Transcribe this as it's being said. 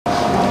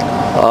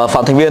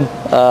Phạm Thành Biên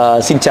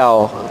xin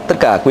chào tất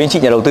cả quý anh chị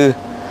nhà đầu tư.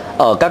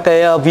 Ở các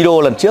cái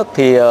video lần trước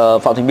thì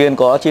Phạm Thành Biên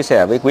có chia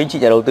sẻ với quý anh chị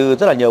nhà đầu tư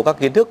rất là nhiều các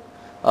kiến thức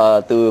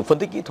từ phân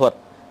tích kỹ thuật,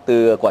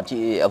 từ quản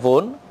trị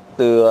vốn,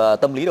 từ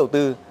tâm lý đầu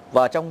tư.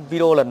 Và trong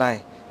video lần này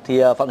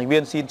thì Phạm Thành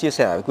Biên xin chia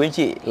sẻ với quý anh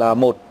chị là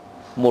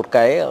một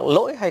cái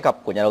lỗi hay gặp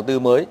của nhà đầu tư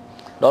mới.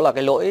 Đó là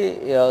cái lỗi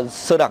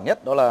sơ đẳng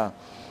nhất, đó là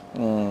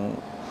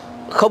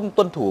không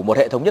tuân thủ một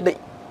hệ thống nhất định.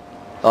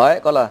 Đấy,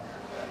 có là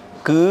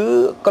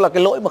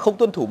cái lỗi mà không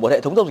tuân thủ một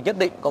hệ thống giao dịch nhất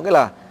định, có nghĩa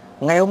là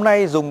ngày hôm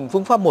nay dùng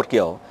phương pháp một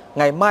kiểu,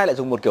 ngày mai lại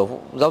dùng một kiểu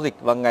giao dịch,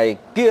 và ngày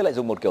kia lại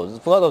dùng một kiểu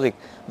phương pháp giao dịch.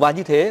 Và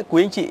như thế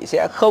quý anh chị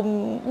sẽ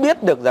không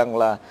biết được rằng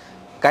là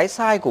cái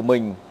sai của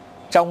mình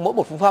trong mỗi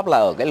một phương pháp là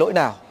ở cái lỗi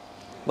nào.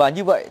 Và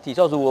như vậy thì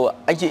cho dù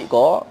anh chị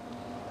có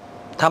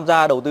tham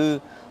gia đầu tư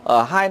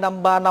 2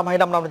 năm, 3 năm hay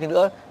 5 năm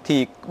nữa,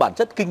 thì bản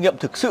chất kinh nghiệm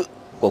thực sự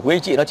của quý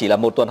anh chị nó chỉ là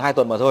 1 tuần, 2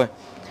 tuần mà thôi.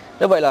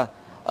 Như vậy là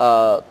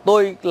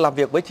tôi làm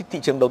việc với thị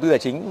trường đầu tư tài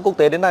chính quốc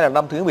tế đến nay là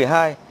năm thứ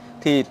 12.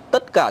 Thì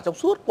tất cả trong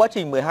suốt quá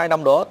trình 12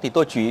 năm đó thì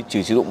tôi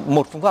chỉ sử dụng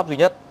một phương pháp duy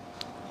nhất.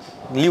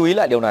 Lưu ý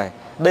lại điều này,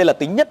 đây là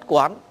tính nhất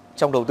quán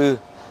trong đầu tư,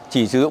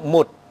 chỉ sử dụng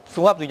một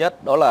phương pháp duy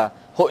nhất, đó là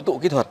hội tụ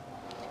kỹ thuật.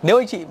 Nếu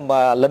anh chị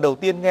mà lần đầu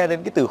tiên nghe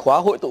đến cái từ khóa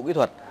hội tụ kỹ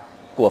thuật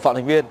của Phạm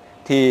Thành Biên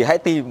thì hãy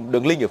tìm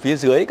đường link ở phía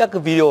dưới các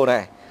cái video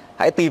này.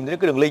 Hãy tìm đến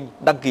cái đường link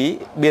đăng ký,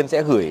 Biên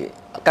sẽ gửi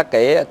các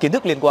cái kiến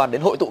thức liên quan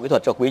đến hội tụ kỹ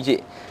thuật cho quý anh chị.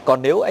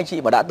 Còn nếu anh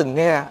chị mà đã từng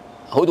nghe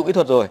hội tụ kỹ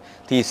thuật rồi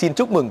thì xin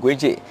chúc mừng quý anh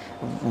chị,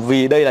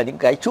 vì đây là những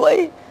cái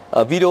chuỗi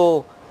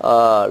video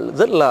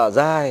rất là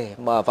dài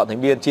mà Phạm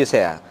Thành Biên chia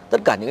sẻ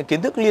tất cả những cái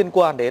kiến thức liên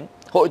quan đến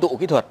hội tụ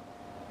kỹ thuật.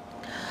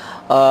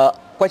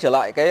 Quay trở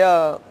lại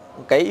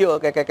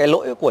cái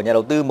lỗi của nhà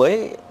đầu tư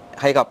mới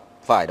hay gặp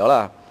phải, đó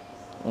là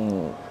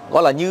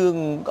gọi là như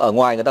ở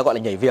ngoài người ta gọi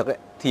là nhảy việc đấy,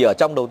 thì ở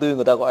trong đầu tư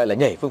người ta gọi là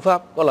nhảy phương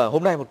pháp, gọi là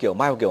hôm nay một kiểu,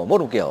 mai một kiểu,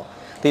 mốt một kiểu.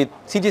 Thì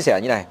xin chia sẻ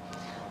như này,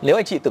 nếu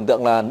anh chị tưởng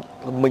tượng là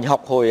mình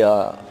học hồi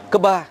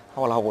cấp 3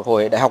 hoặc là học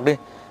hồi đại học đi,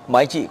 mà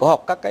anh chị có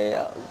học các cái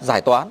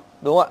giải toán,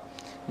 đúng không ạ?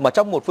 Mà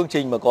trong một phương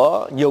trình mà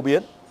có nhiều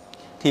biến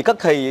thì các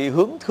thầy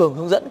thường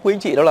hướng dẫn quý anh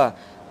chị đó là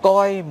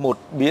coi một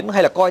biến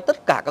hay là coi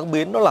tất cả các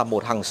biến nó là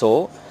một hằng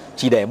số,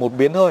 chỉ để một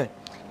biến thôi.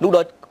 Lúc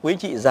đó quý anh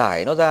chị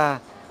giải nó ra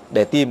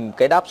để tìm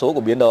cái đáp số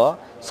của biến đó,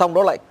 xong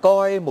đó lại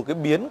coi một cái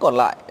biến còn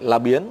lại là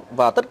biến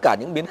và tất cả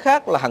những biến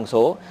khác là hằng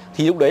số,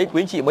 thì lúc đấy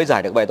quý anh chị mới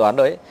giải được bài toán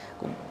đấy.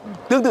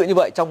 Tương tự như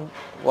vậy trong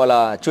gọi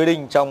là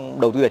trading,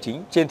 trong đầu tư tài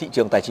chính trên thị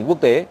trường tài chính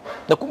quốc tế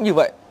nó cũng như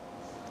vậy.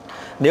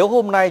 Nếu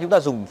hôm nay chúng ta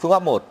dùng phương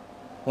pháp 1,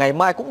 ngày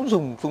mai cũng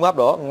dùng phương pháp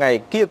đó, ngày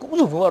kia cũng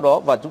dùng phương pháp đó,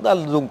 và chúng ta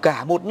dùng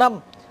cả một năm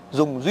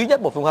dùng duy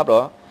nhất một phương pháp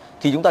đó,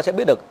 thì chúng ta sẽ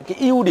biết được cái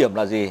ưu điểm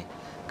là gì,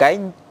 cái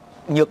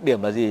nhược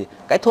điểm là gì,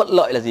 cái thuận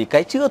lợi là gì,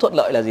 cái chưa thuận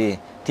lợi là gì,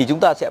 thì chúng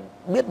ta sẽ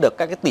biết được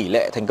các cái tỷ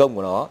lệ thành công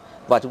của nó,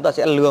 và chúng ta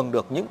sẽ lường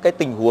được những cái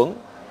tình huống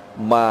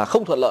mà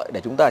không thuận lợi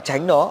để chúng ta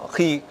tránh nó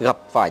khi gặp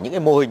phải những cái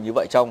mô hình như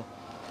vậy trong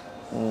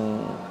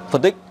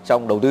phân tích,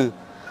 trong đầu tư.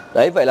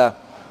 Đấy, vậy là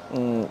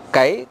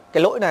cái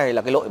lỗi này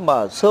là cái lỗi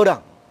mà sơ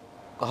đẳng,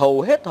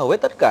 hầu hết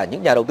tất cả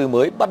những nhà đầu tư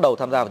mới bắt đầu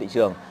tham gia vào thị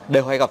trường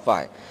đều hay gặp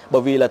phải.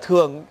 Bởi vì là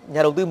thường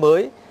nhà đầu tư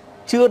mới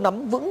chưa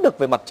nắm vững được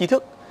về mặt tri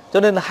thức, cho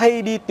nên là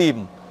hay đi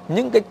tìm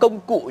những cái công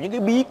cụ, những cái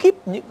bí kíp,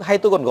 hay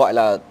tôi còn gọi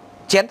là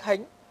chén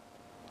thánh.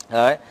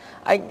 Đấy,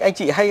 anh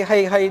chị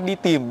hay đi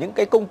tìm những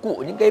cái công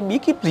cụ, những cái bí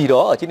kíp gì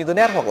đó ở trên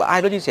internet, hoặc là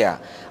ai đó chia sẻ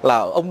là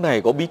ông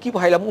này có bí kíp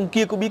hay lắm, ông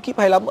kia có bí kíp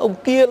hay lắm, ông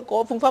kia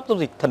có phương pháp giao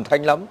dịch thần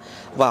thánh lắm,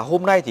 và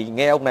hôm nay thì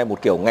nghe ông này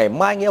một kiểu, ngày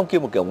mai nghe ông kia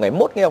một kiểu, ngày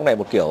mốt nghe ông này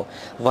một kiểu,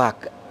 và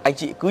anh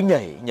chị cứ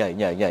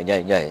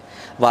nhảy,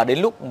 và đến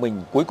lúc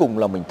mình cuối cùng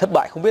là mình thất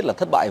bại, không biết là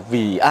thất bại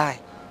vì ai.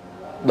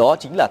 Đó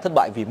chính là thất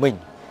bại vì mình,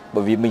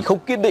 bởi vì mình không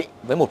kiên định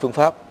với một phương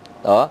pháp.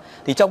 Đó,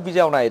 thì trong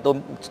video này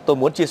tôi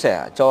muốn chia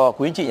sẻ cho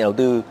quý anh chị nhà đầu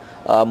tư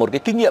một cái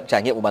kinh nghiệm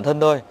trải nghiệm của bản thân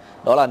thôi.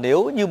 Đó là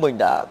nếu như mình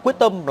đã quyết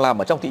tâm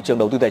làm ở trong thị trường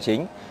đầu tư tài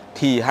chính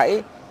thì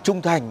hãy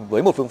trung thành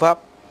với một phương pháp.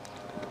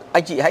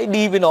 Anh chị hãy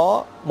đi với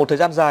nó một thời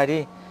gian dài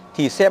đi,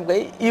 thì xem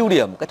cái ưu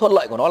điểm, cái thuận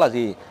lợi của nó là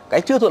gì,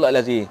 cái chưa thuận lợi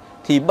là gì.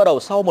 Thì bắt đầu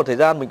sau một thời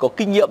gian mình có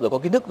kinh nghiệm rồi, có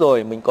kiến thức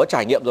rồi, mình có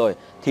trải nghiệm rồi,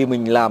 thì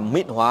mình làm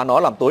mịn hóa nó,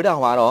 làm tối đa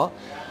hóa nó.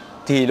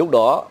 Thì lúc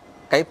đó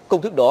cái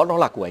công thức đó nó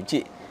là của anh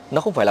chị,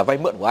 nó không phải là vay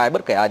mượn của ai,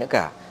 bất kể ai nữa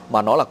cả,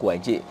 mà nó là của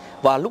anh chị.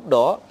 Và lúc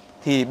đó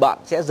thì bạn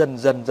sẽ dần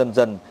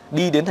dần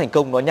đi đến thành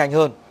công nó nhanh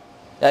hơn.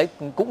 Đấy,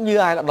 cũng như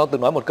ai nó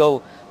từng nói một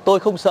câu, tôi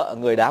không sợ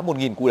người đá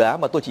 1000 cú đá,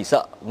 mà tôi chỉ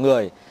sợ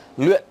người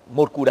luyện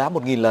một cú đá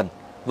 1000 lần.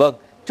 Vâng,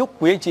 chúc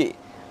quý anh chị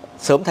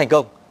sớm thành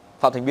công.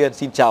 Phạm Thành Biên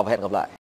xin chào và hẹn gặp lại.